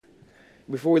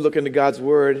Before we look into God's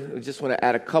Word, I just want to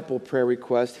add a couple prayer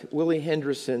requests. Willie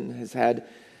Henderson has had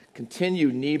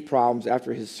continued knee problems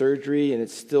after his surgery, and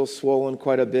it's still swollen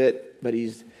quite a bit, but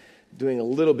he's doing a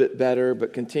little bit better,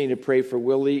 but continue to pray for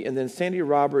Willie. And then Sandy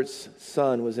Roberts'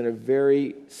 son was in a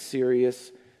very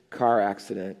serious car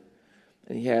accident,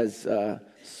 and he has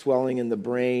swelling in the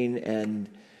brain, and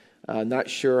not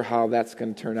sure how that's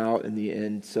going to turn out in the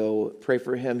end. So pray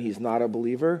for him. He's not a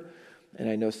believer, and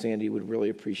I know Sandy would really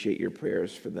appreciate your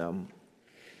prayers for them.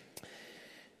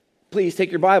 Please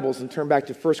take your Bibles and turn back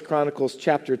to 1 Chronicles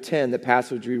chapter 10, the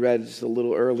passage we read just a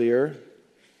little earlier.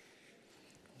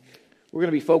 We're going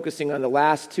to be focusing on the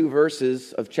last two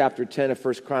verses of chapter 10 of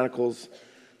 1 Chronicles,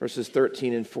 verses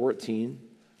 13 and 14,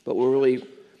 but we'll really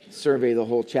survey the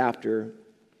whole chapter.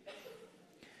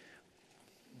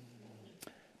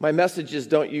 My messages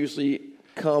don't usually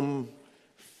come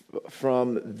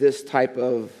from this type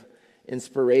of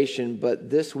inspiration, but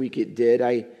this week it did.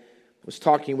 I was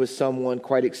talking with someone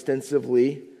quite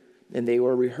extensively, and they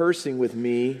were rehearsing with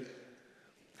me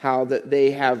how that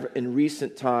they have in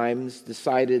recent times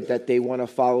decided that they want to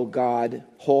follow God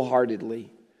wholeheartedly.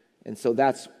 And so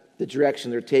that's the direction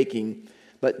they're taking.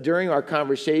 But during our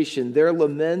conversation, their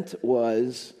lament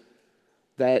was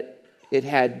that it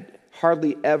had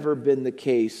hardly ever been the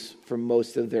case for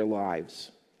most of their lives.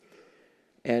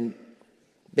 And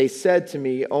they said to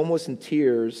me, almost in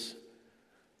tears,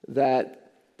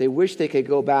 that they wish they could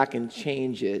go back and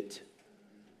change it.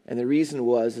 And the reason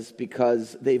is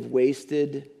because they've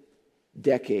wasted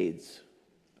decades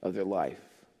of their life.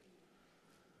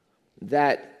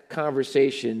 That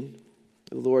conversation,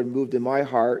 the Lord moved in my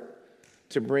heart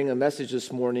to bring a message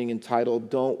this morning entitled,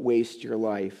 "Don't Waste Your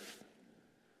Life."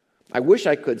 I wish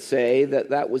I could say that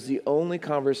that was the only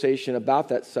conversation about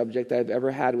that subject I've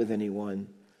ever had with anyone,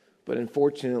 but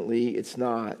unfortunately it's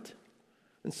not.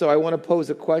 And so I want to pose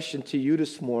a question to you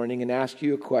this morning and ask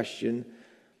you a question.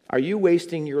 Are you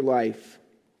wasting your life?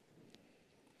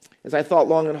 As I thought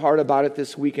long and hard about it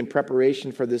this week in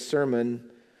preparation for this sermon,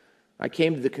 I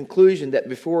came to the conclusion that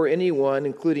before anyone,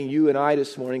 including you and I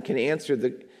this morning, can answer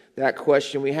that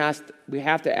question, we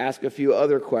have to ask a few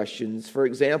other questions. For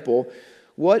example,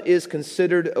 what is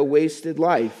considered a wasted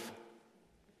life?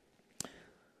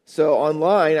 So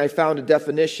online, I found a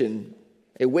definition.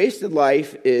 A wasted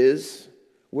life is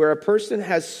where a person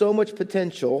has so much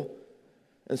potential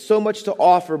and so much to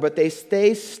offer, but they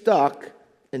stay stuck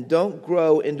and don't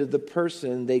grow into the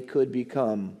person they could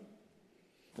become.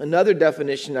 Another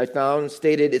definition I found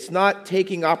stated it's not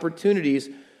taking opportunities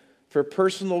for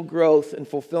personal growth and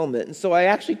fulfillment. And so I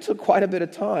actually took quite a bit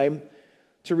of time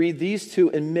to read these two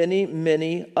and many,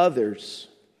 many others.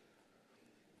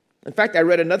 In fact, I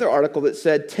read another article that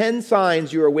said 10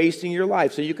 signs you are wasting your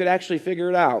life, so you could actually figure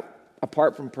it out,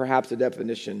 apart from perhaps a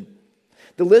definition.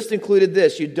 The list included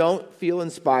this: you don't feel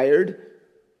inspired,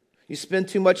 you spend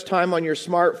too much time on your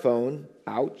smartphone,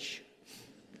 ouch,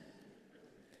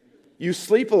 you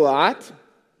sleep a lot,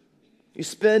 you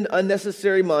spend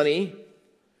unnecessary money,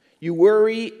 you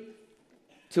worry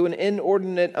to an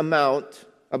inordinate amount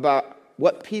about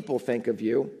what people think of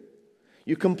you,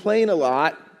 you complain a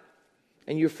lot,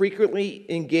 and you frequently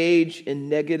engage in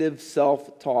negative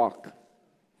self-talk.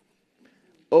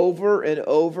 Over and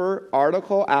over,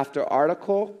 article after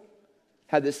article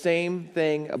had the same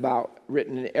thing about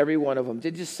written in every one of them. They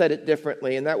just said it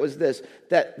differently, and that was this: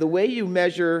 that the way you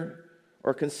measure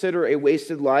or consider a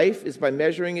wasted life is by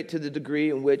measuring it to the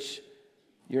degree in which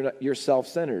you're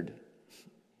self-centered.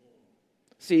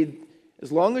 See,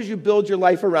 as long as you build your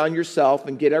life around yourself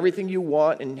and get everything you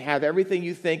want and have everything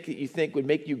you think would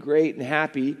make you great and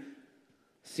happy,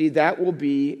 see, that will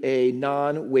be a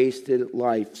non-wasted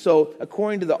life. So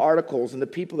according to the articles and the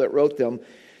people that wrote them,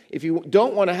 if you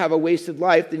don't want to have a wasted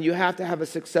life, then you have to have a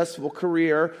successful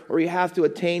career, or you have to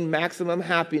attain maximum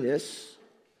happiness,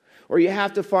 or you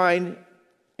have to find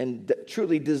and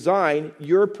truly design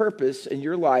your purpose in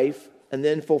your life and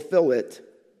then fulfill it.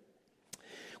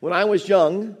 When I was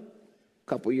young, a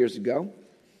couple years ago,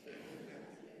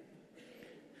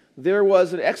 there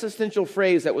was an existential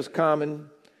phrase that was common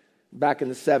back in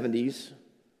the 70s,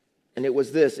 and it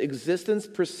was this: existence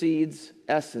precedes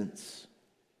essence.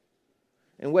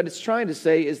 And what it's trying to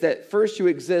say is that first you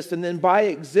exist, and then by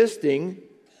existing,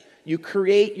 you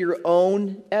create your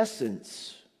own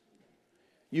essence.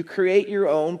 You create your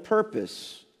own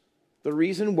purpose, the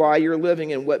reason why you're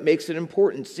living and what makes it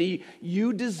important. See,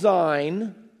 you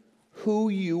design who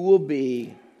you will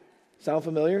be. Sound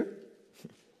familiar?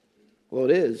 Well,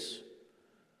 it is.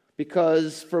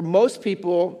 Because for most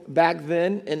people back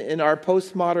then and in our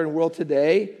postmodern world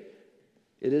today,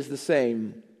 it is the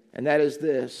same. And that is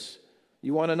this: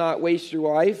 you want to not waste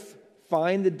your life?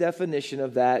 find the definition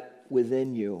of that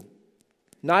within you.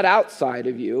 Not outside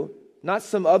of you, not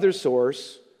some other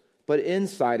source, but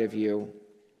inside of you.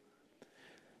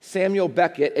 Samuel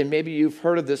Beckett, and maybe you've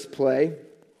heard of this play,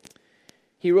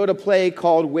 he wrote a play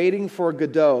called Waiting for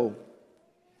Godot.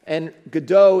 And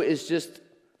Godot is just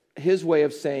his way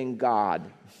of saying God.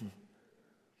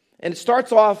 And it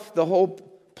starts off the whole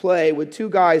play with two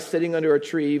guys sitting under a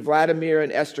tree, Vladimir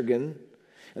and Estragon,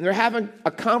 and they're having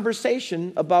a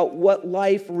conversation about what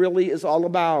life really is all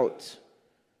about.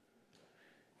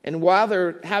 And while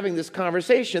they're having this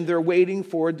conversation, they're waiting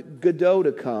for Godot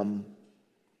to come.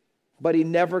 But he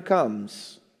never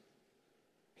comes.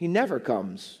 He never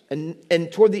comes. And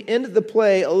toward the end of the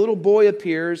play, a little boy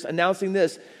appears announcing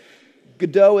this: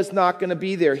 Godot is not going to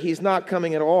be there. He's not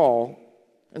coming at all.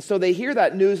 And so they hear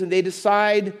that news and they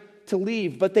decide to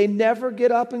leave, but they never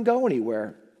get up and go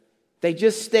anywhere. They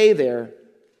just stay there.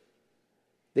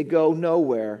 They go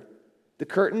nowhere. The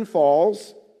curtain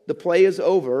falls, the play is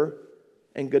over,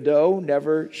 and Godot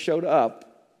never showed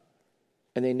up,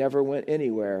 and they never went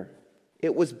anywhere.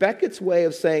 It was Beckett's way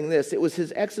of saying this. It was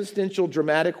his existential,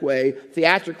 dramatic way,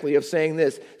 theatrically, of saying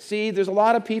this. See, there's a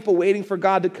lot of people waiting for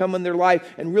God to come in their life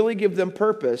and really give them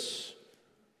purpose,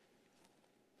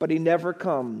 but he never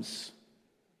comes.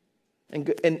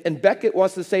 And Beckett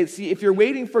wants to say, see, if you're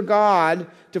waiting for God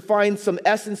to find some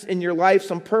essence in your life,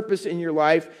 some purpose in your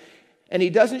life, and he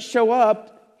doesn't show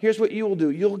up, here's what you will do.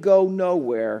 You'll go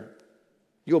nowhere.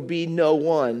 You'll be no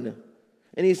one.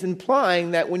 And he's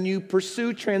implying that when you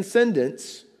pursue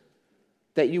transcendence,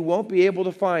 that you won't be able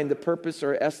to find the purpose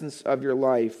or essence of your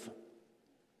life.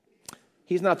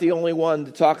 He's not the only one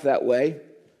to talk that way.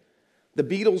 The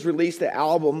Beatles released an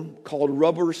album called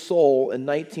Rubber Soul in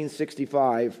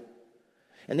 1965.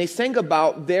 And they sang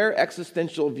about their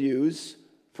existential views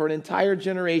for an entire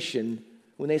generation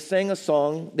when they sang a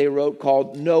song they wrote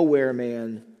called Nowhere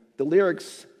Man. The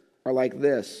lyrics are like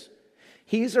this: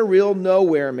 he's a real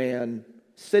nowhere man,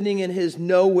 sitting in his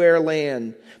nowhere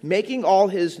land, making all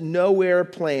his nowhere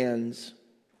plans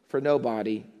for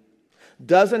nobody.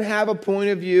 Doesn't have a point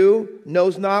of view,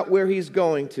 knows not where he's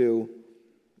going to.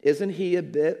 Isn't he a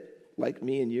bit like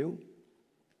me and you?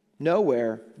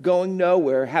 Nowhere, going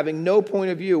nowhere, having no point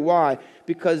of view. Why?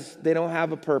 Because they don't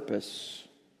have a purpose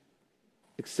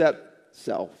except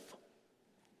self.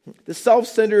 The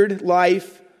self-centered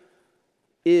life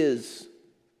is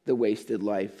the wasted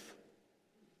life.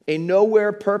 A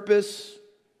nowhere purpose,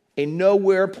 a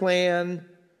nowhere plan,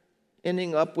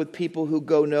 ending up with people who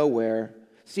go nowhere.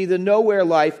 See, the nowhere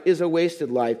life is a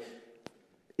wasted life.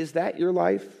 Is that your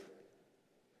life?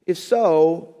 If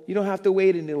so, you don't have to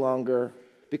wait any longer,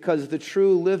 because the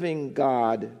true living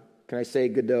God, can I say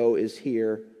Godot, is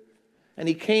here. And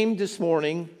he came this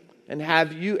morning and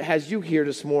has you here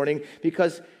this morning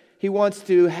because he wants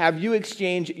to have you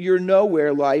exchange your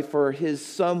nowhere life for his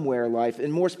somewhere life,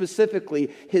 and more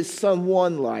specifically, his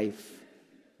someone life,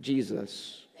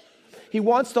 Jesus. He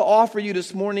wants to offer you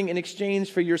this morning in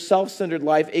exchange for your self-centered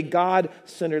life, a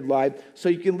God-centered life, so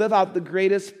you can live out the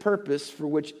greatest purpose for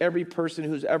which every person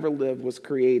who's ever lived was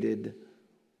created.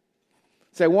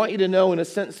 So I want you to know in a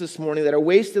sentence this morning that a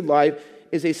wasted life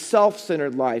is a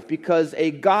self-centered life, because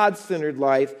a God-centered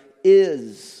life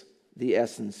is the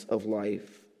essence of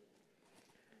life.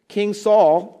 King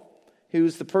Saul,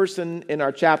 who's the person in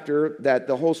our chapter that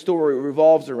the whole story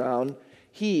revolves around,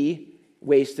 he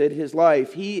wasted his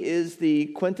life. He is the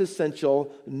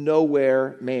quintessential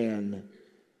nowhere man.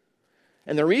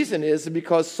 And the reason is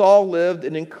because Saul lived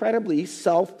an incredibly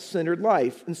self-centered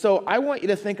life. And so I want you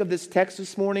to think of this text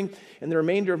this morning and the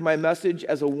remainder of my message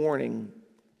as a warning.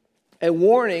 A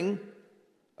warning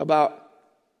about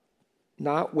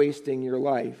not wasting your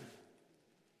life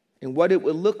and what it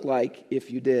would look like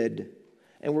if you did.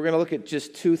 And we're going to look at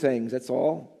just two things, that's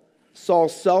all.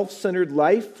 Saul's self-centered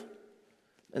life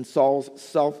and Saul's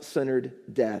self-centered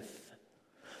death.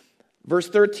 Verse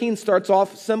 13 starts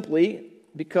off simply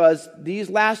because these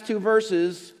last two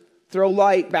verses throw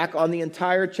light back on the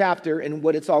entire chapter and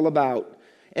what it's all about.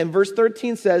 And verse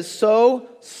 13 says, "So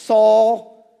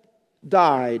Saul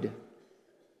died."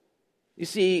 You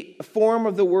see, a form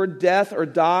of the word death or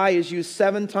die is used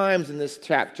 7 times in this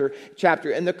chapter.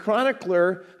 And the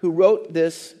chronicler who wrote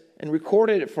this and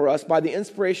recorded it for us by the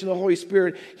inspiration of the Holy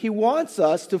Spirit, he wants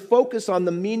us to focus on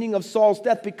the meaning of Saul's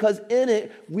death, because in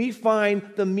it we find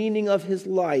the meaning of his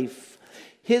life.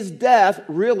 His death,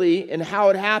 really, and how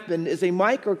it happened, is a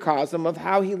microcosm of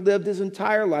how he lived his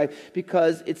entire life,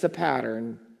 because it's a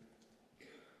pattern.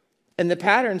 And the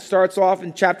pattern starts off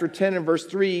in chapter 10 and verse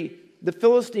 3. The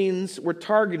Philistines were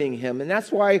targeting him, and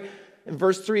that's why in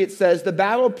verse 3, it says, the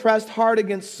battle pressed hard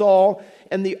against Saul,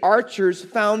 and the archers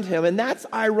found him. And that's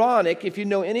ironic. If you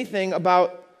know anything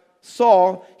about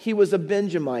Saul, he was a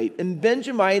Benjamite. And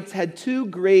Benjamites had two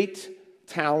great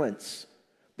talents.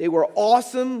 They were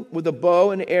awesome with a bow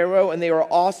and arrow, and they were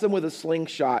awesome with a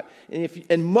slingshot.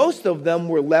 And most of them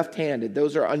were left-handed.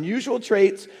 Those are unusual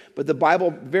traits, but the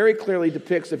Bible very clearly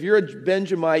depicts if you're a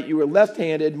Benjamite, you were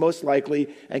left-handed, most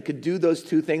likely, and could do those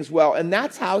two things well. And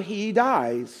that's how he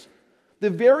dies.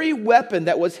 The very weapon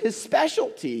that was his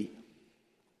specialty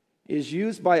is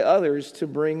used by others to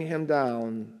bring him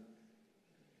down.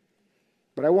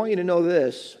 But I want you to know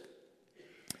this.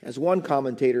 As one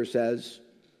commentator says,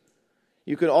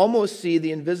 you can almost see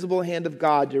the invisible hand of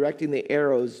God directing the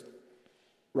arrows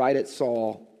right at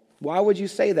Saul. Why would you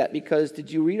say that? Because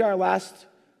did you read our last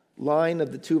line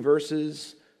of the two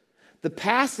verses? The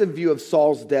passive view of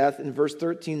Saul's death in verse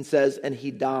 13 says, and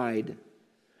he died.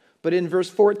 But in verse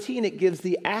 14, it gives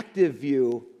the active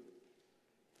view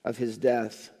of his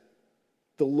death.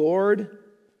 The Lord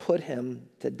put him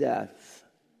to death.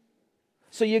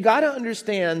 So you got to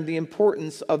understand the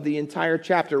importance of the entire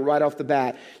chapter right off the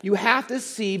bat. You have to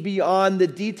see beyond the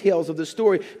details of the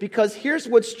story, because here's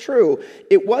what's true.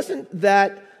 It wasn't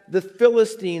that the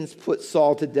Philistines put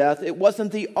Saul to death. It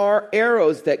wasn't the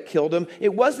arrows that killed him.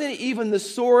 It wasn't even the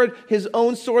sword, his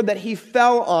own sword that he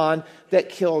fell on, that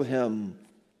killed him.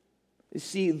 You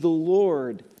see, the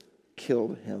Lord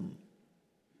killed him.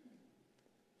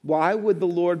 Why would the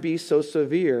Lord be so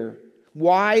severe?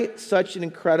 Why such an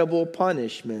incredible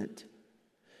punishment?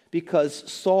 Because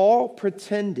Saul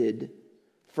pretended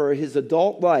for his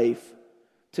adult life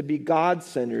to be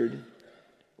God-centered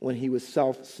when he was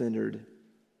self-centered.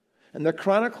 And the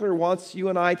chronicler wants you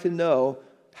and I to know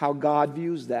how God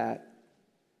views that.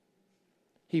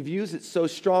 He views it so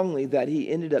strongly that he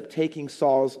ended up taking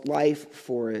Saul's life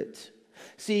for it.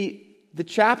 See, the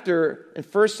chapter in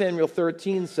 1 Samuel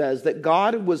 13 says that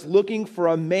God was looking for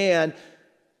a man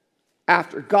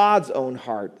after God's own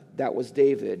heart. That was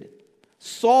David.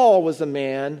 Saul was a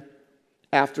man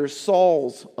after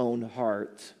Saul's own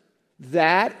heart.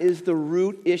 That is the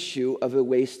root issue of a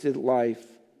wasted life.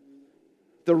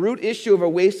 The root issue of a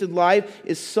wasted life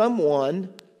is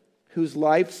someone whose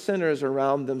life centers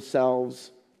around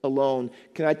themselves alone.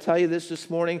 Can I tell you this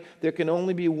morning? There can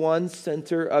only be one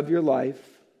center of your life.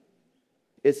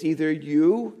 It's either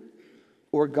you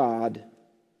or God.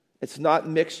 It's not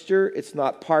mixture, it's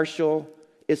not partial,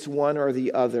 it's one or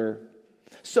the other.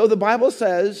 So the Bible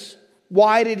says,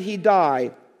 why did he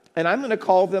die? And I'm going to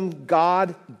call them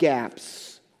God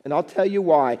gaps. And I'll tell you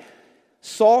why.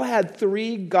 Saul had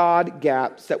 3 God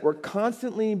gaps that were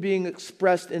constantly being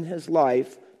expressed in his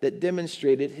life that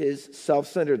demonstrated his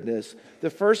self-centeredness. The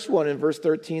first one in verse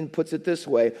 13 puts it this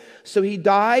way. So he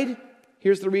died,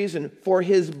 here's the reason, for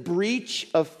his breach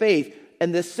of faith.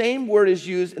 And the same word is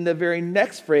used in the very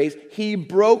next phrase. He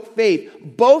broke faith.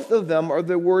 Both of them are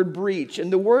the word breach.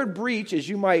 And the word breach, as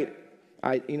you might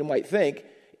think,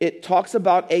 it talks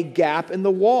about a gap in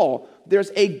the wall. There's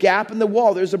a gap in the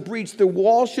wall. There's a breach. The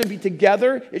wall should be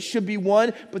together. It should be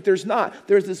one, but there's not.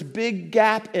 There's this big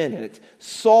gap in it.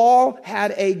 Saul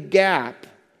had a gap.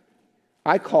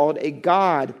 I call it a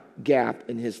God gap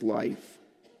in his life.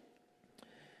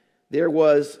 There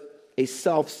was a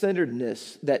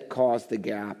self-centeredness that caused the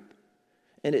gap.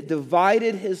 And it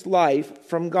divided his life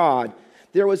from God.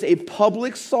 There was a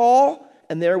public Saul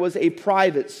and there was a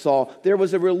private Saul. There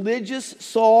was a religious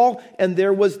Saul and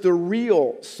there was the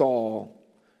real Saul.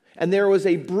 And there was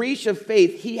a breach of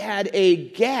faith. He had a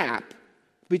gap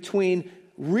between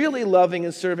really loving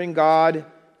and serving God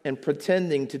and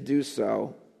pretending to do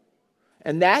so.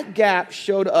 And that gap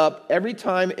showed up every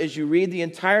time as you read the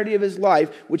entirety of his life,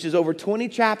 which is over 20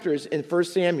 chapters in 1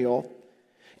 Samuel.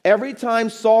 Every time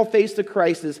Saul faced a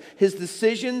crisis, his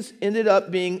decisions ended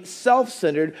up being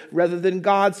self-centered rather than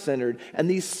God-centered. And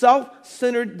these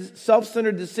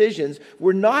self-centered decisions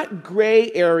were not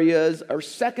gray areas or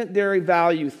secondary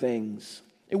value things.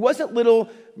 It wasn't little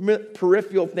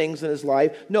peripheral things in his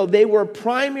life. No, they were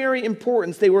primary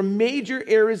importance. They were major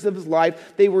areas of his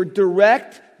life. They were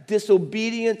direct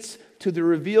disobedience to the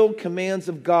revealed commands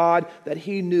of God that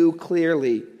he knew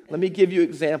clearly. Let me give you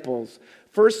examples.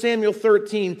 1 Samuel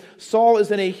 13, Saul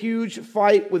is in a huge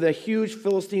fight with a huge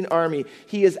Philistine army.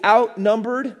 He is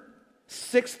outnumbered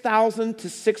 6,000 to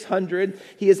 600.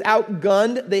 He is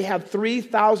outgunned. They have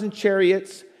 3,000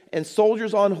 chariots and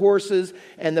soldiers on horses,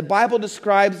 and the Bible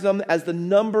describes them as the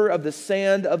number of the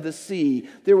sand of the sea.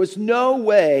 There was no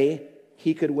way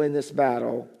he could win this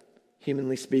battle,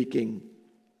 humanly speaking.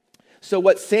 So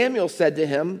what Samuel said to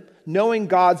him, knowing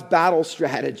God's battle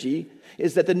strategy,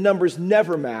 is that the numbers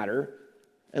never matter.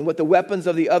 and what the weapons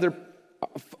of the other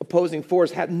opposing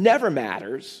force have never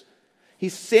matters.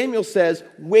 Samuel says,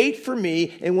 wait for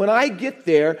me, and when I get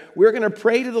there, we're going to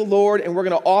pray to the Lord and we're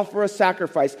going to offer a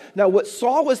sacrifice. Now, what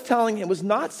Saul was telling him was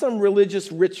not some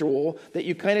religious ritual that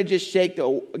you kind of just shake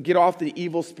to get off the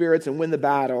evil spirits and win the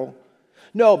battle.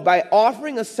 No, by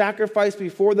offering a sacrifice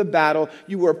before the battle,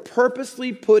 you were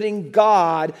purposely putting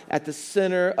God at the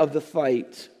center of the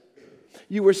fight.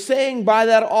 You were saying by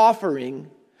that offering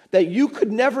that you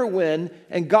could never win,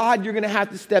 and God, you're going to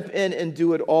have to step in and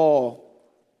do it all.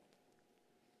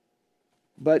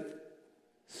 But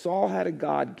Saul had a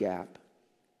God gap.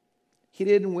 He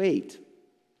didn't wait.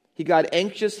 He got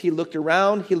anxious, he looked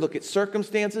around, he looked at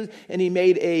circumstances, and he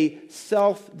made a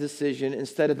self-decision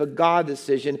instead of a God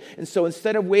decision. And so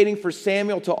instead of waiting for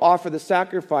Samuel to offer the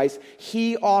sacrifice,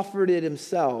 he offered it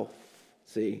himself.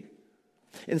 See?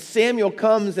 And Samuel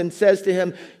comes and says to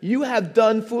him, you have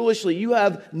done foolishly. You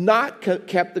have not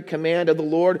kept the command of the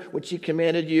Lord, which he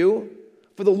commanded you.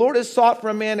 For the Lord has sought for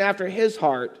a man after his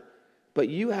heart, but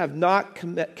you have not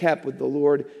kept what the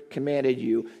Lord commanded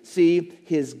you. See,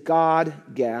 his God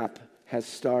gap has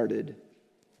started.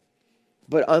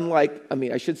 But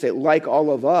like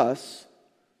all of us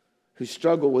who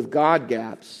struggle with God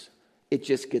gaps, it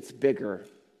just gets bigger.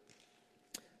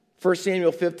 1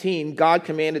 Samuel 15, God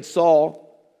commanded Saul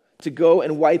to go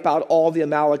and wipe out all the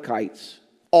Amalekites,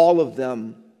 all of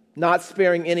them, not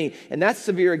sparing any. And that's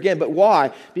severe again. But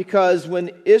why? Because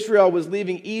when Israel was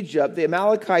leaving Egypt, the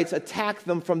Amalekites attacked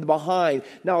them from behind.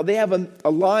 Now, they have a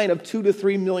line of 2 to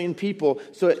 3 million people,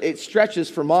 so it stretches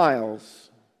for miles.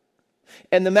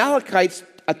 And the Amalekites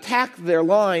attacked their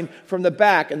line from the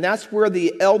back, and that's where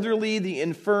the elderly, the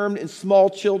infirmed, and small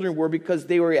children were, because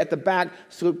they were at the back,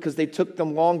 because they took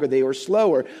them longer, they were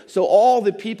slower. So all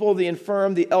the people, the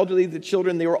infirm, the elderly, the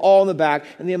children, they were all in the back,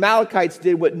 and the Amalekites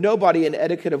did what nobody in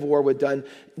etiquette of war would have done.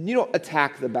 You don't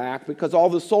attack the back, because all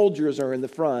the soldiers are in the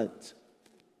front.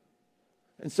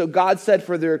 And so God said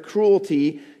for their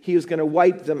cruelty, he was going to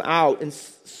wipe them out, and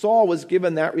Saul was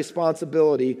given that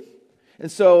responsibility.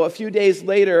 And so a few days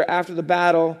later, after the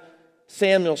battle,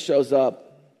 Samuel shows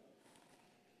up.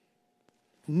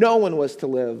 No one was to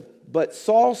live, but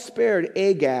Saul spared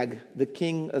Agag, the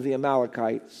king of the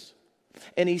Amalekites.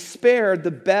 And he spared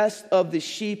the best of the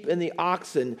sheep and the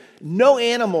oxen. No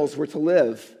animals were to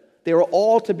live. They were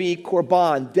all to be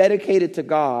korban, dedicated to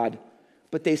God,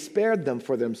 but they spared them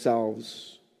for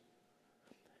themselves.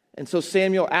 And so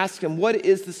Samuel asked him, what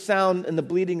is the sound and the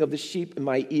bleating of the sheep in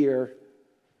my ear?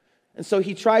 And so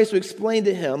he tries to explain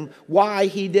to him why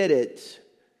he did it.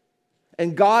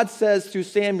 And God says through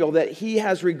Samuel that he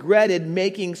has regretted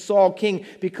making Saul king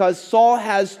because Saul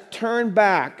has turned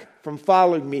back from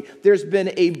following me. There's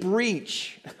been a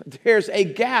breach. There's a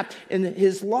gap in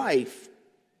his life.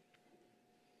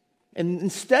 And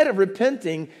instead of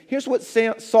repenting, here's what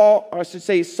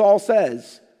Saul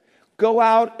says. Go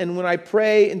out, and when I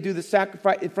pray and do the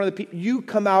sacrifice in front of the people, you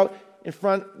come out in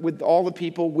front with all the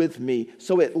people with me,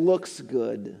 so it looks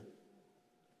good.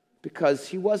 Because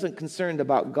he wasn't concerned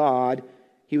about God,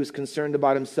 he was concerned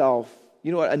about himself.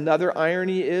 You know what another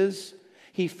irony is?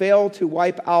 He failed to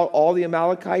wipe out all the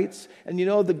Amalekites. And you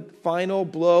know the final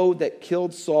blow that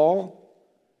killed Saul?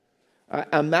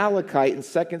 Amalekite in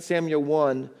 2 Samuel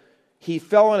 1, he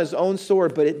fell on his own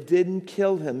sword, but it didn't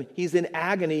kill him. He's in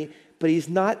agony, but he's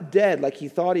not dead like he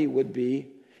thought he would be.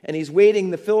 And he's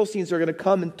waiting. The Philistines are going to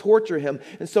come and torture him.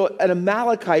 And so an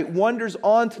Amalekite wanders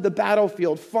onto the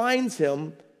battlefield, finds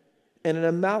him, and an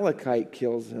Amalekite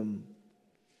kills him.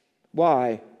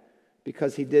 Why?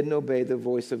 Because he didn't obey the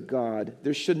voice of God.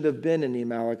 There shouldn't have been any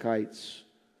Amalekites,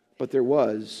 but there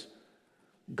was.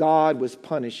 God was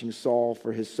punishing Saul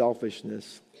for his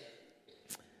selfishness.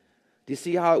 Do you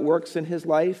see how it works in his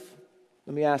life?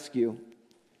 Let me ask you,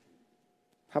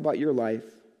 how about your life?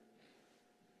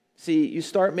 See, you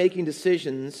start making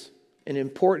decisions in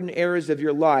important areas of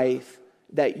your life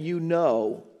that you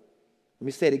know, let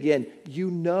me say it again,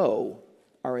 you know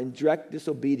are in direct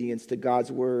disobedience to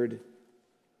God's word.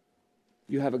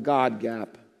 You have a God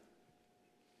gap.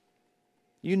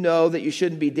 You know that you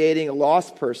shouldn't be dating a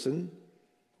lost person,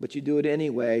 but you do it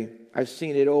anyway. I've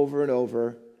seen it over and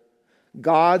over. The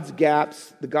God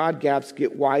gaps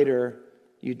get wider.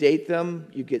 You date them,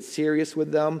 you get serious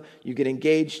with them, you get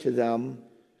engaged to them,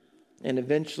 and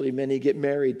eventually many get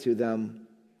married to them.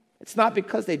 It's not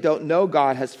because they don't know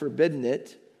God has forbidden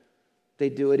it. They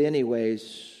do it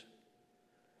anyways.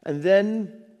 And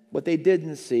then what they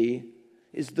didn't see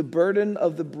is the burden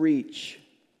of the breach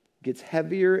gets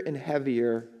heavier and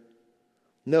heavier.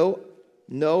 No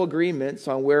agreements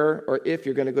on where or if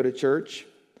you're going to go to church.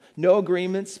 No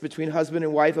agreements between husband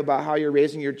and wife about how you're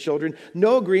raising your children.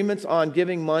 No agreements on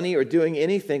giving money or doing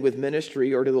anything with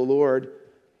ministry or to the Lord.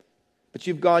 But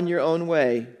you've gone your own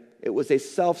way. It was a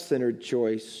self-centered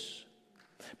choice.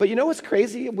 But you know what's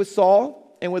crazy with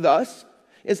Saul and with us?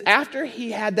 Is after he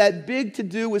had that big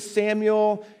to-do with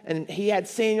Samuel, and he had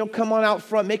Samuel come on out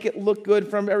front, make it look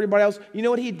good from everybody else, you know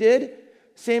what he did?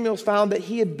 Samuel found that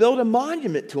he had built a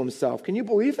monument to himself. Can you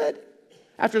believe it?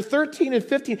 After 13 and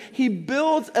 15, he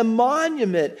builds a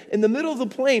monument in the middle of the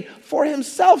plain for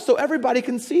himself so everybody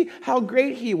can see how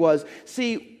great he was.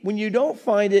 See, when you don't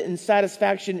find it in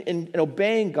satisfaction in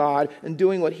obeying God and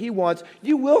doing what he wants,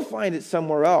 you will find it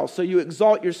somewhere else. So you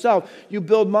exalt yourself, you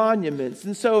build monuments.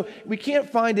 And so we can't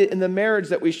find it in the marriage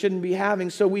that we shouldn't be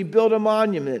having, so we build a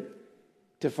monument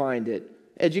to find it.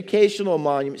 Educational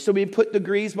monument. So we put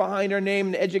degrees behind our name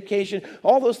and education.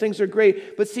 All those things are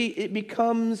great. But see, it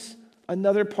becomes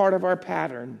another part of our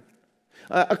pattern.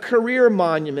 A career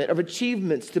monument of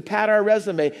achievements to pad our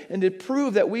resume and to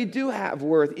prove that we do have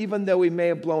worth, even though we may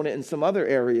have blown it in some other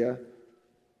area.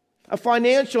 A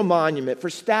financial monument for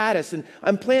status, and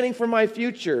I'm planning for my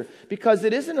future, because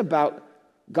it isn't about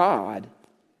God.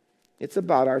 It's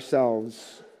about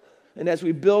ourselves. And as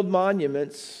we build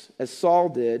monuments, as Saul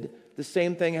did, the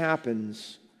same thing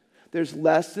happens. There's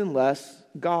less and less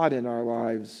God in our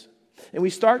lives. And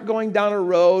we start going down a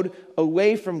road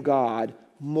away from God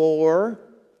more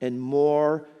and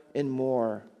more and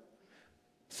more.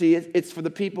 See, it's for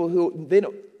the people who, they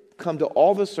don't come to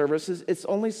all the services. It's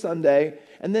only Sunday.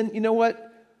 And then, you know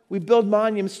what? We build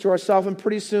monuments to ourselves, and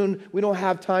pretty soon we don't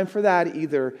have time for that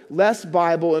either. Less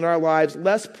Bible in our lives,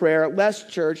 less prayer, less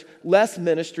church, less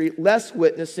ministry, less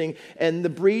witnessing, and the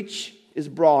breach is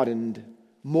broadened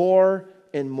more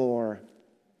and more.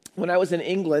 When I was in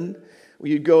England,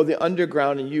 you'd go the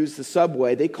underground and use the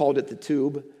subway. They called it the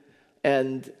tube.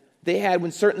 And they had,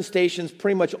 when certain stations,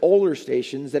 pretty much older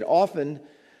stations, that often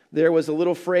there was a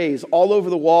little phrase all over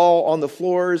the wall, on the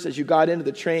floors, as you got into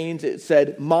the trains, it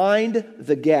said, "Mind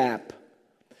the gap."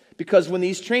 Because when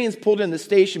these trains pulled in the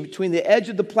station, between the edge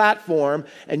of the platform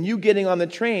and you getting on the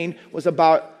train was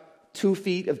about 2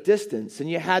 feet of distance. And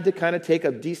you had to kind of take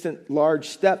a decent large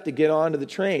step to get onto the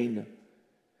train.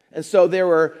 And so there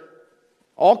were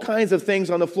all kinds of things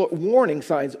on the floor, warning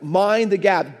signs, mind the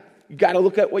gap. You got to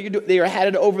look at what you're doing. They had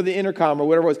it over the intercom or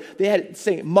whatever it was. They had it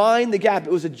saying, mind the gap.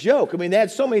 It was a joke. I mean, they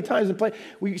had so many times in play.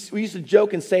 We used to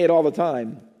joke and say it all the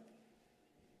time.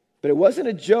 But it wasn't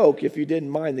a joke if you didn't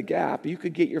mind the gap. You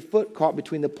could get your foot caught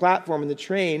between the platform and the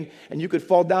train, and you could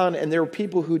fall down, and there were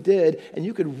people who did, and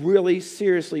you could really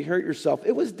seriously hurt yourself.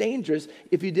 It was dangerous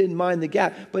if you didn't mind the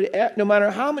gap. But no matter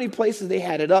how many places they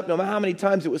had it up, no matter how many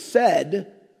times it was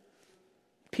said,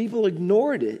 people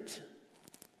ignored it.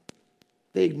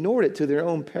 They ignored it to their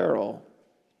own peril.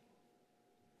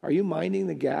 Are you minding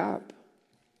the gap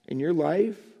in your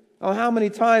life? Oh, how many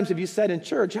times have you said in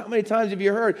church? How many times have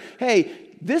you heard, hey,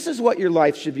 this is what your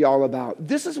life should be all about.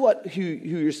 This is who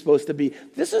you're supposed to be.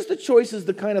 This is the choices,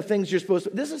 the kind of things you're supposed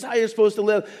to. This is how you're supposed to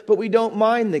live. But we don't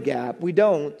mind the gap. We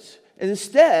don't. And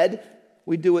instead,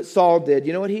 we do what Saul did.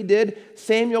 You know what he did?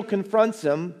 Samuel confronts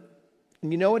him.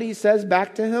 And you know what he says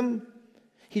back to him?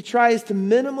 He tries to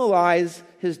minimalize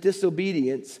his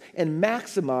disobedience and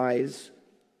maximize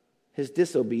his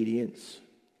disobedience.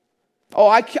 Oh,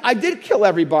 I did kill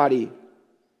everybody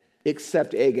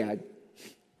except Agag.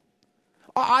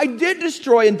 I did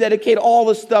destroy and dedicate all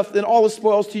the stuff and all the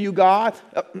spoils to you, God.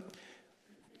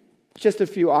 Just a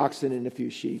few oxen and a few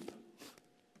sheep.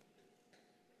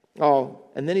 Oh,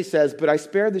 and then he says, but I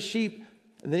spared the sheep.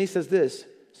 And then he says this,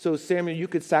 so Samuel, you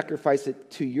could sacrifice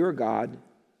it to your God.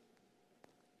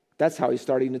 That's how he's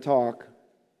starting to talk.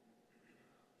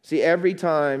 See, every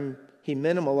time he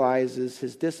minimalizes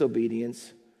his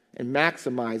disobedience and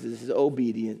maximizes his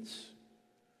obedience.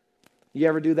 You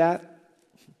ever do that?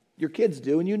 Your kids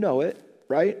do, and you know it,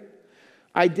 right?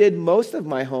 I did most of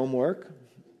my homework.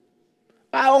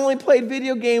 I only played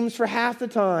video games for half the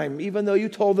time, even though you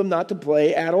told them not to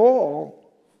play at all.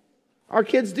 Our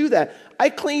kids do that. I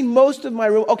cleaned most of my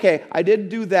room. Okay, I didn't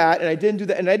do that, and I didn't do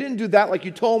that, and I didn't do that like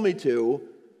you told me to.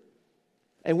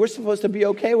 And we're supposed to be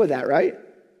okay with that, right?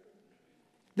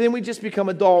 Then we just become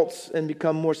adults and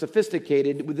become more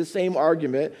sophisticated with the same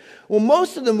argument. Well,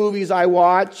 most of the movies I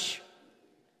watch,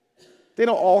 they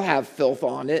don't all have filth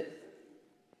on it.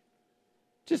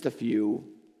 Just a few.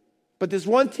 But there's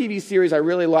one TV series I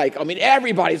really like. I mean,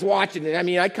 everybody's watching it. I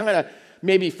mean, I kind of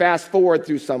maybe fast forward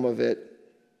through some of it.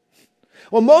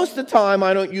 Well, most of the time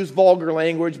I don't use vulgar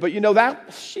language, but you know,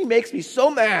 that she makes me so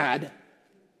mad.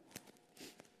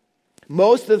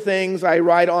 Most of the things I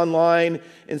write online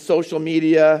in social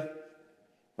media,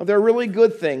 Well, they're really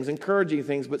good things, encouraging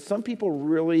things, but some people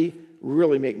really,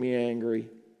 really make me angry.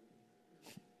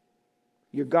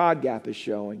 Your God gap is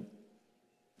showing.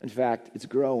 In fact, it's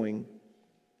growing.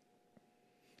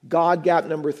 God gap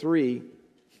number 3.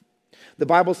 The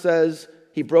Bible says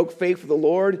he broke faith with the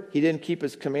Lord. He didn't keep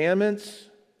his commandments.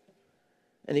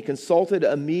 And he consulted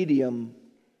a medium.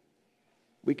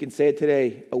 We can say it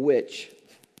today, a witch,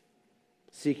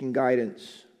 seeking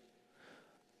guidance.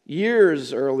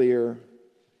 Years earlier,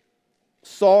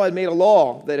 Saul had made a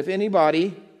law that if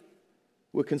anybody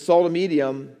would consult a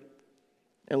medium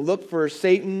and look for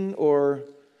Satan or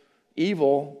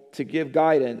evil to give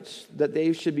guidance, that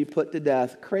they should be put to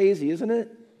death. Crazy, isn't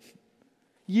it?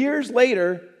 Years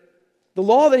later, the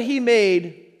law that he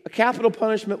made, a capital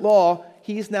punishment law,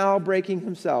 he's now breaking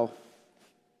himself.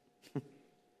 The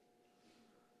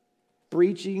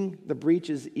breach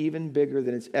is even bigger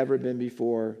than it's ever been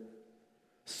before.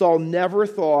 Saul never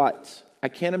thought, I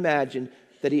can't imagine,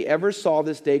 that he ever saw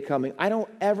this day coming. I don't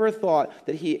ever thought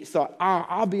that he thought,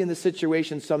 I'll be in the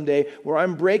situation someday where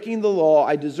I'm breaking the law,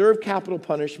 I deserve capital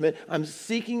punishment, I'm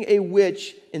seeking a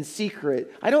witch in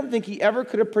secret. I don't think he ever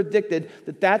could have predicted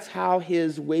that that's how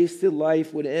his wasted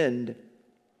life would end.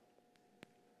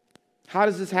 How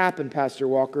does this happen, Pastor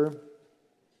Walker?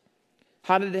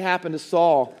 How did it happen to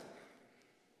Saul?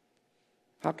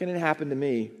 How can it happen to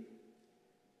me?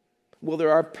 Well,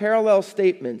 there are parallel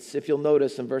statements, if you'll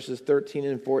notice, in verses 13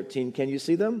 and 14. Can you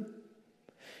see them?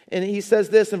 And he says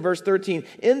this in verse 13.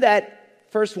 In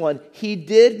that first one, he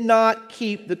did not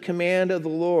keep the command of the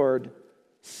Lord.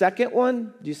 Second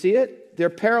one, do you see it?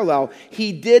 They're parallel.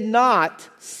 He did not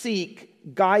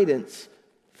seek guidance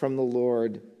from the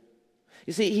Lord.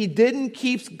 You see, he didn't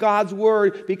keep God's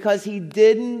word because he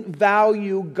didn't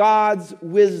value God's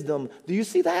wisdom. Do you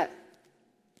see that?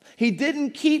 He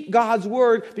didn't keep God's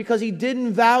word because he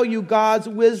didn't value God's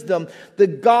wisdom. The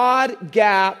God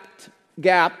gap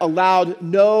allowed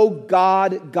no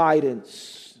God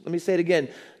guidance. Let me say it again.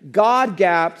 God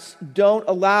gaps don't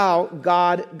allow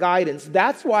God guidance.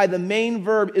 That's why the main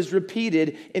verb is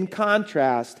repeated in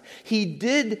contrast. He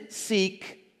did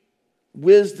seek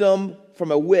wisdom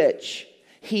from a witch.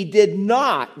 He did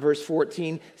not, verse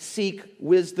 14, seek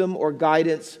wisdom or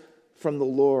guidance from the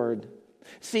Lord.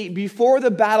 See, before the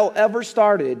battle ever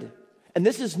started, and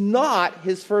this is not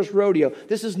his first rodeo,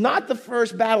 this is not the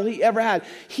first battle he ever had,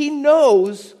 he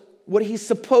knows what he's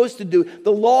supposed to do.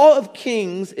 The law of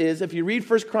kings is, if you read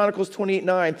 1 Chronicles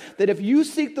 28:9, that if you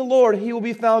seek the Lord, he will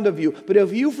be found of you. But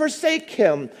if you forsake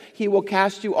him, he will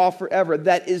cast you off forever.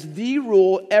 That is the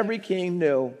rule every king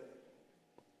knew.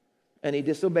 And he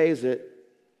disobeys it.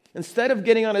 Instead of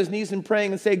getting on his knees and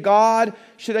praying and say, God,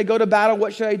 should I go to battle?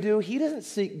 What should I do? He doesn't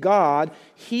seek God.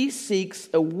 He seeks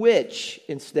a witch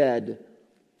instead.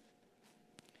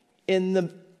 In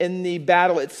the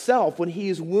battle itself, when he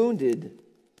is wounded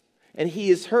and he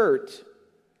is hurt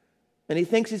and he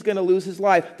thinks he's going to lose his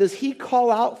life, does he call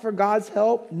out for God's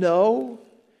help? No.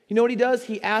 You know what he does?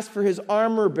 He asks for his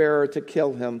armor bearer to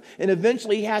kill him. And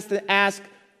eventually he has to ask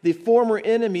the former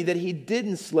enemy that he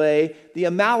didn't slay, the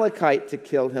Amalekite, to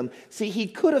kill him. See, he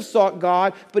could have sought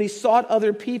God, but he sought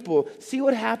other people. See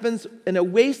what happens in a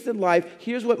wasted life?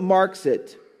 Here's what marks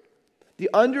it. The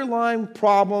underlying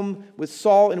problem with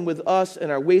Saul and with us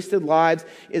in our wasted lives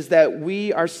is that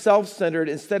we are self-centered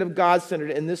instead of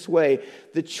God-centered in this way.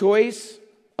 The choice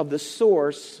of the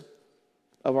source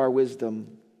of our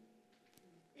wisdom.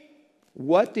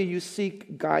 What do you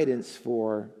seek guidance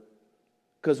for?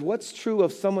 Because what's true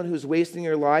of someone who's wasting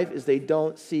their life is they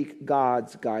don't seek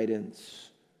God's guidance.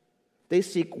 They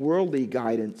seek worldly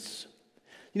guidance.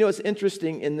 You know, it's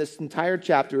interesting in this entire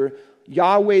chapter,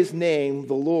 Yahweh's name,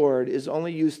 the Lord, is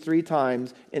only used 3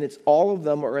 times, and it's all of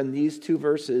them are in these 2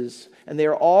 verses. And they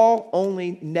are all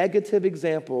only negative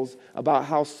examples about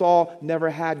how Saul never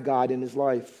had God in his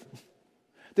life.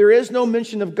 There is no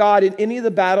mention of God in any of the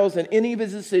battles and any of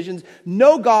his decisions.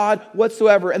 No God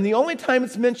whatsoever. And the only time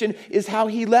it's mentioned is how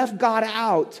he left God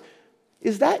out.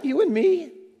 Is that you and me?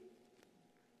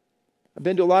 I've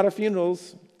been to a lot of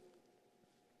funerals.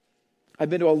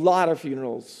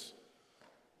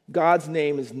 God's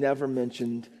name is never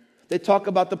mentioned. They talk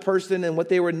about the person and what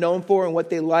they were known for and what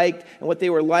they liked and what they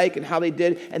were like and how they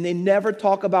did. And they never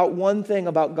talk about one thing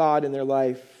about God in their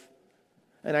life.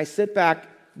 And I sit back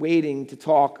waiting to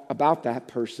talk about that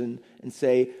person and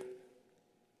say,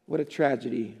 what a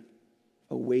tragedy,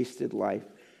 a wasted life.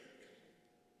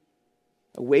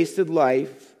 A wasted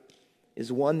life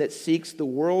is one that seeks the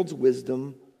world's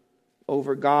wisdom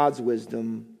over God's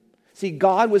wisdom. See,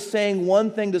 God was saying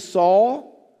one thing to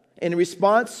Saul, In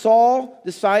response, Saul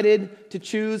decided to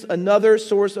choose another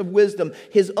source of wisdom,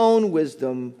 his own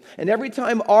wisdom. And every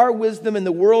time our wisdom and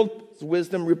the world's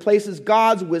wisdom replaces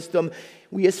God's wisdom,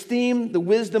 we esteem the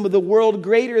wisdom of the world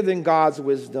greater than God's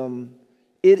wisdom.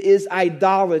 It is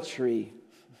idolatry.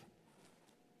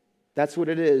 That's what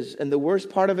it is. And the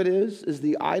worst part of it is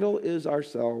the idol is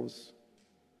ourselves.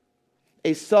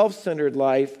 A self-centered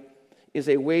life is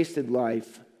a wasted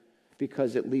life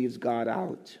because it leaves God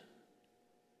out.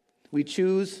 We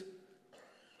choose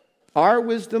our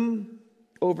wisdom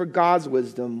over God's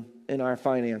wisdom in our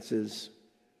finances.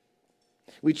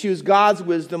 We choose God's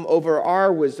wisdom over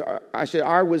our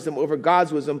wisdom over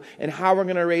God's wisdom and how we're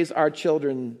going to raise our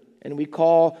children. And we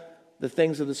call the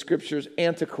things of the Scriptures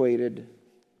antiquated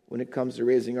when it comes to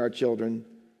raising our children.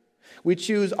 We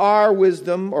choose our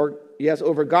wisdom,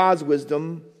 over God's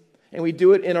wisdom, and we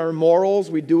do it in our morals,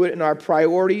 we do it in our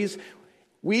priorities.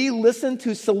 We listen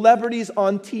to celebrities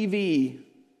on TV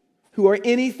who are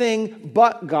anything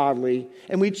but godly,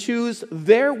 and we choose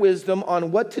their wisdom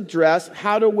on what to dress,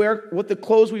 how to wear, what the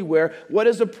clothes we wear, what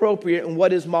is appropriate and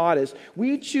what is modest.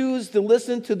 We choose to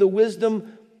listen to the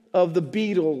wisdom of the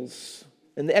Beatles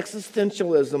and the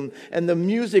existentialism and the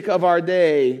music of our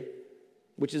day,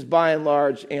 which is by and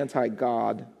large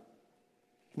anti-God.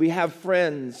 We have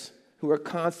friends who are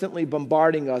constantly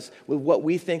bombarding us with what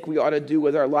we think we ought to do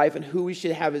with our life and who we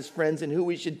should have as friends and who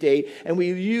we should date. And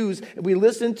we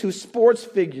listen to sports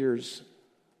figures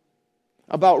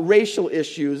about racial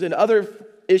issues and other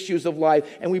issues of life,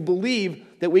 and we believe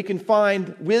that we can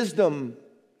find wisdom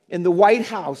in the White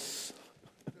House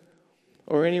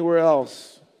or anywhere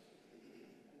else.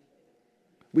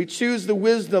 We choose the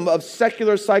wisdom of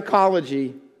secular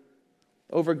psychology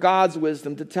over God's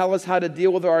wisdom to tell us how to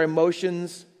deal with our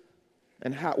emotions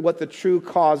and what the true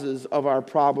causes of our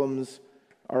problems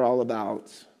are all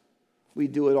about. We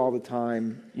do it all the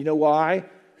time. You know why?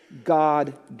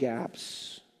 God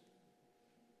gaps.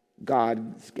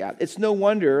 God's gap. It's no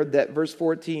wonder that verse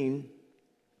 14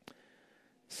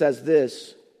 says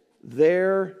this,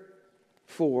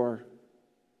 therefore.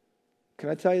 Can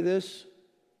I tell you this?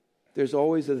 There's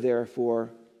always a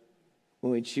therefore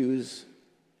when we choose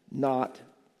not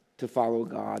to follow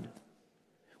God.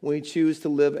 When we choose to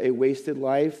live a wasted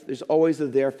life, there's always a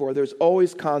therefore. There's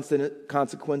always constant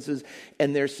consequences,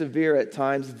 and they're severe at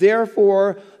times.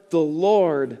 Therefore, the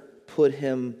Lord put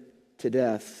him to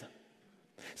death.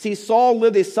 See, Saul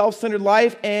lived a self-centered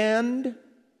life, and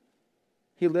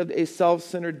he lived a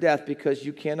self-centered death because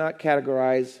you cannot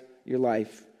categorize your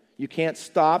life. You can't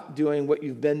stop doing what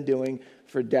you've been doing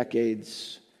for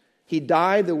decades. He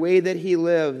died the way that he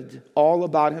lived, all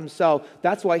about himself.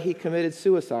 That's why he committed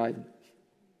suicide.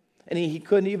 And he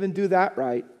couldn't even do that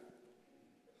right.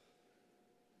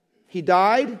 He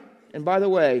died, and by the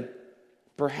way,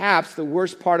 perhaps the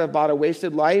worst part about a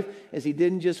wasted life is he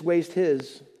didn't just waste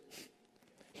his.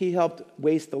 He helped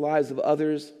waste the lives of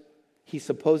others he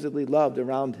supposedly loved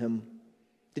around him.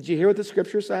 Did you hear what the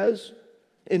Scripture says?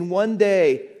 In one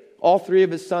day, all three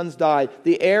of his sons died.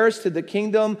 The heirs to the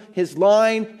kingdom, his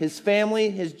line, his family,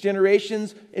 his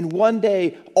generations, in one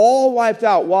day, all wiped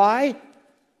out. Why?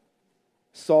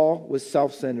 Saul was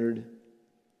self-centered.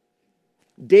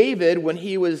 David, when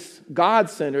he was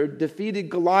God-centered, defeated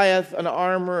Goliath, an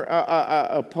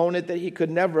opponent that he could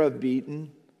never have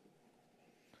beaten.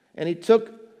 And he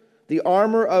took the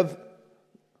armor of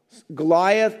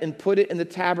Goliath and put it in the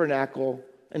tabernacle.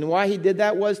 And why he did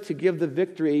that was to give the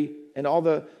victory and all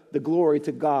the glory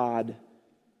to God.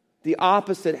 The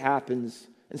opposite happens.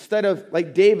 Instead of,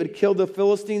 like David, kill the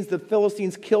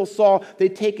Philistines kill Saul. They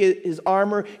take his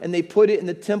armor and they put it in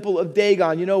the temple of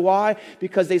Dagon. You know why?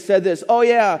 Because they said this, oh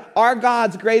yeah, our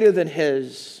God's greater than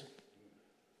his.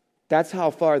 That's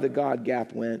how far the God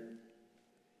gap went.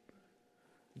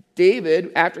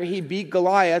 David, after he beat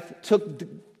Goliath, took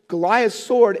Goliath's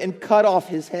sword and cut off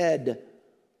his head.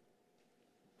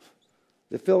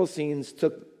 The Philistines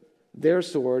took their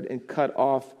sword and cut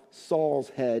off Saul's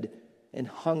head and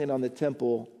hung it on the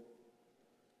temple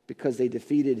because they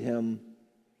defeated him.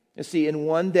 You see, in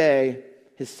one day,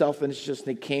 his selfishness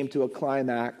came to a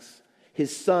climax.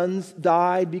 His sons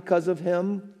died because of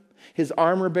him. His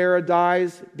armor bearer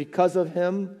dies because of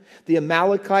him. The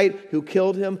Amalekite who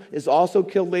killed him is also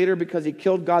killed later because he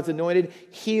killed God's anointed.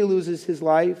 He loses his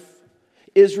life.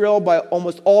 Israel, by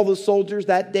almost all the soldiers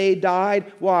that day,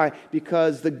 died. Why?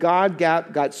 Because the God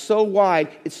gap got so wide,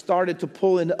 it started to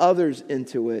pull in others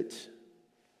into it.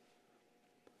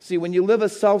 See, when you live a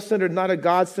self-centered, not a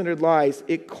God-centered life,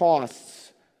 it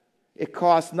costs. It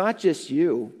costs not just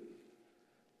you,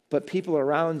 but people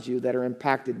around you that are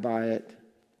impacted by it.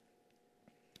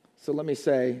 So let me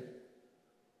say,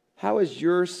 How is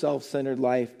your self-centered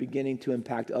life beginning to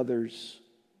impact others?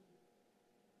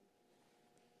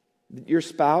 Your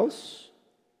spouse,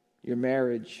 your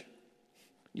marriage,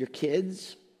 your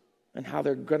kids, and how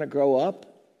they're going to grow up,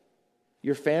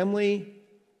 your family,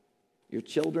 your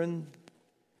children,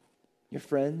 your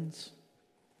friends.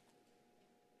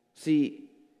 See,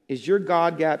 is your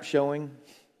God gap showing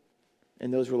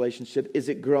in those relationships? Is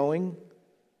it growing?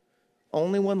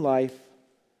 Only one life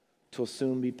will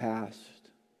soon be past.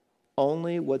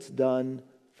 Only what's done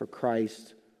for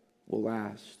Christ will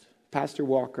last. Pastor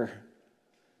Walker,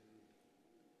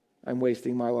 I'm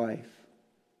wasting my life.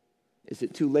 Is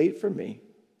it too late for me?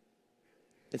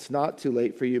 It's not too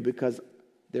late for you because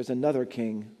there's another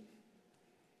king.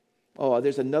 Oh,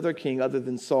 there's another king other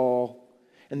than Saul.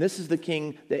 And this is the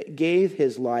king that gave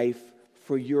his life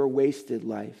for your wasted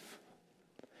life.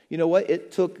 You know what?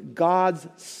 It took God's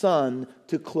Son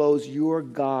to close your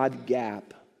God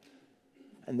gap.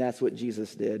 And that's what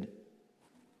Jesus did.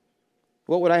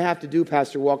 What would I have to do,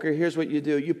 Pastor Walker? Here's what you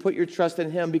do. You put your trust in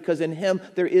Him because in Him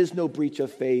there is no breach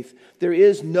of faith. There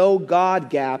is no God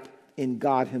gap in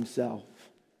God Himself.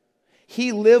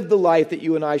 He lived the life that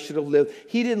you and I should have lived.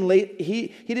 He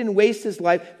didn't waste His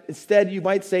life. Instead, you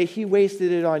might say He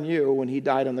wasted it on you when He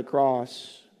died on the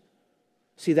cross.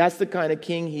 See, that's the kind of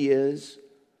king He is.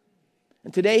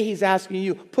 And today He's asking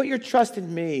you, put your trust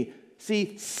in me.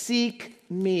 See, seek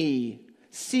me.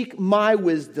 Seek my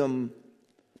wisdom.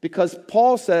 Because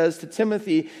Paul says to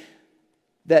Timothy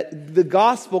that the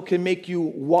gospel can make you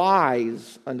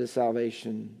wise unto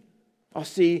salvation. Oh,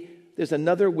 see, there's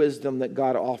another wisdom that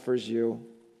God offers you.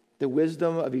 The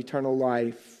wisdom of eternal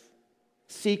life.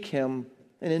 Seek Him,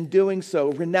 and in doing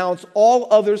so, renounce all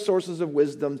other sources of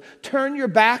wisdom. Turn your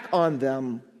back on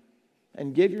them,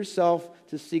 and give yourself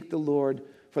to seek the Lord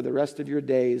for the rest of your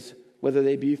days, whether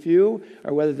they be few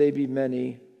or whether they be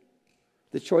many.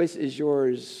 The choice is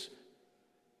yours.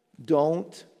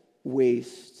 Don't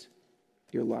waste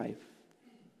your life.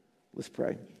 Let's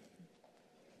pray.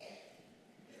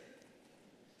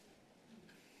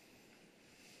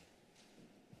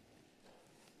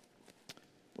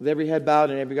 With every head bowed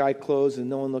and every eye closed and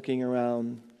no one looking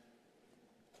around.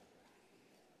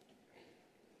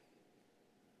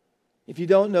 If you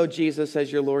don't know Jesus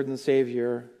as your Lord and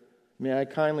Savior, may I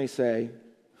kindly say,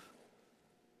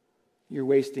 you're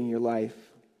wasting your life.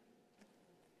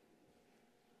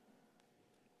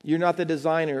 You're not the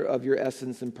designer of your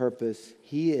essence and purpose.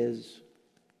 He is.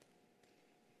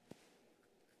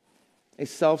 A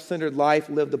self-centered life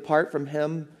lived apart from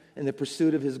Him in the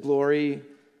pursuit of His glory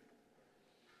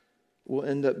will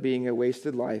end up being a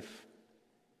wasted life.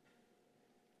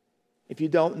 If you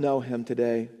don't know Him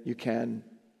today, you can.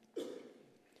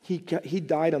 He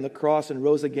died on the cross and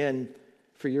rose again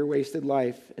for your wasted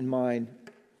life and mine,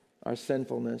 our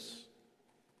sinfulness.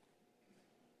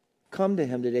 Come to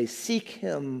Him today. Seek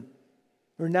Him.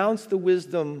 Renounce the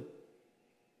wisdom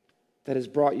that has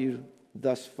brought you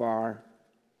thus far.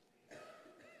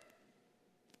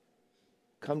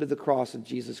 Come to the cross of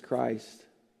Jesus Christ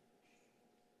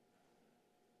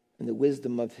and the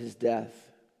wisdom of His death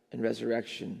and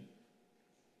resurrection,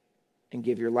 and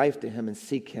give your life to Him and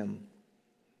seek Him,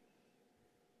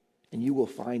 and you will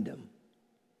find Him.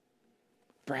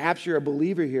 Perhaps you're a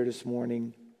believer here this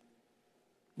morning.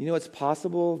 You know, it's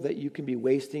possible that you can be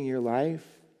wasting your life.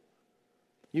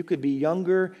 You could be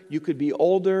younger. You could be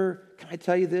older. Can I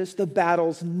tell you this? The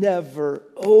battle's never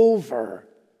over.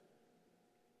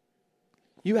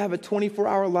 You have a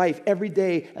 24-hour life every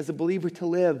day as a believer to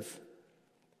live.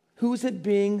 Who's it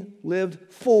being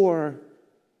lived for?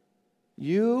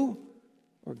 You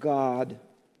or God?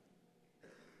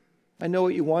 I know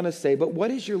what you want to say, but what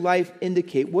does your life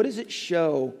indicate? What does it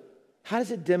show? How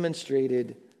does it demonstrate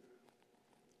it?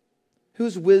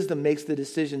 Whose wisdom makes the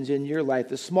decisions in your life?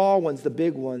 The small ones, the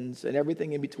big ones, and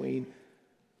everything in between.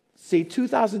 See,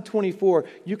 2024,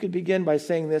 you could begin by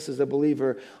saying this as a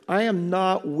believer: I am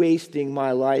not wasting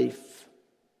my life.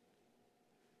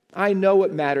 I know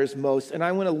what matters most, and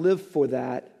I want to live for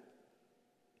that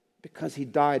because He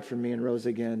died for me and rose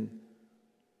again.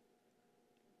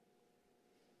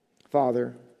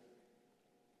 Father,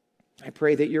 I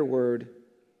pray that your word,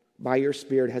 by your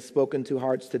Spirit, has spoken to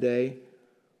hearts today.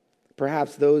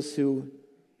 Perhaps those who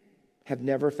have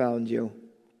never found you.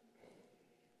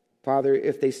 Father,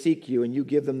 if they seek you and you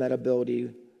give them that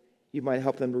ability, you might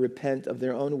help them to repent of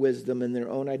their own wisdom and their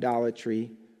own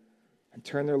idolatry and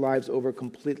turn their lives over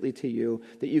completely to you,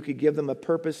 that you could give them a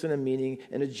purpose and a meaning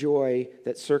and a joy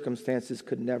that circumstances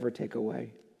could never take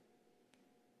away.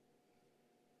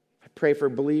 I pray for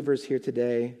believers here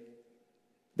today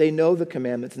They know the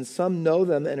commandments, and some know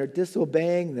them and are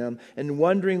disobeying them and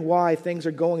wondering why things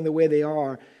are going the way they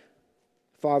are.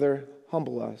 Father,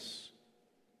 humble us.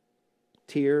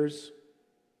 Tears,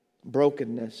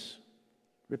 brokenness,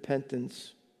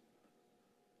 repentance,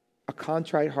 a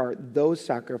contrite heart, those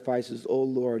sacrifices, O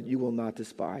Lord, you will not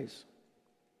despise.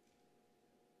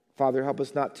 Father, help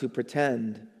us not to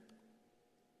pretend,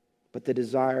 but to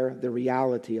desire the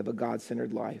reality of a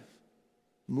God-centered life.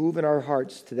 Move in our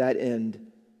hearts to that end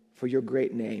for your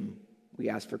great name. We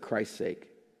ask for Christ's sake.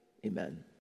 Amen.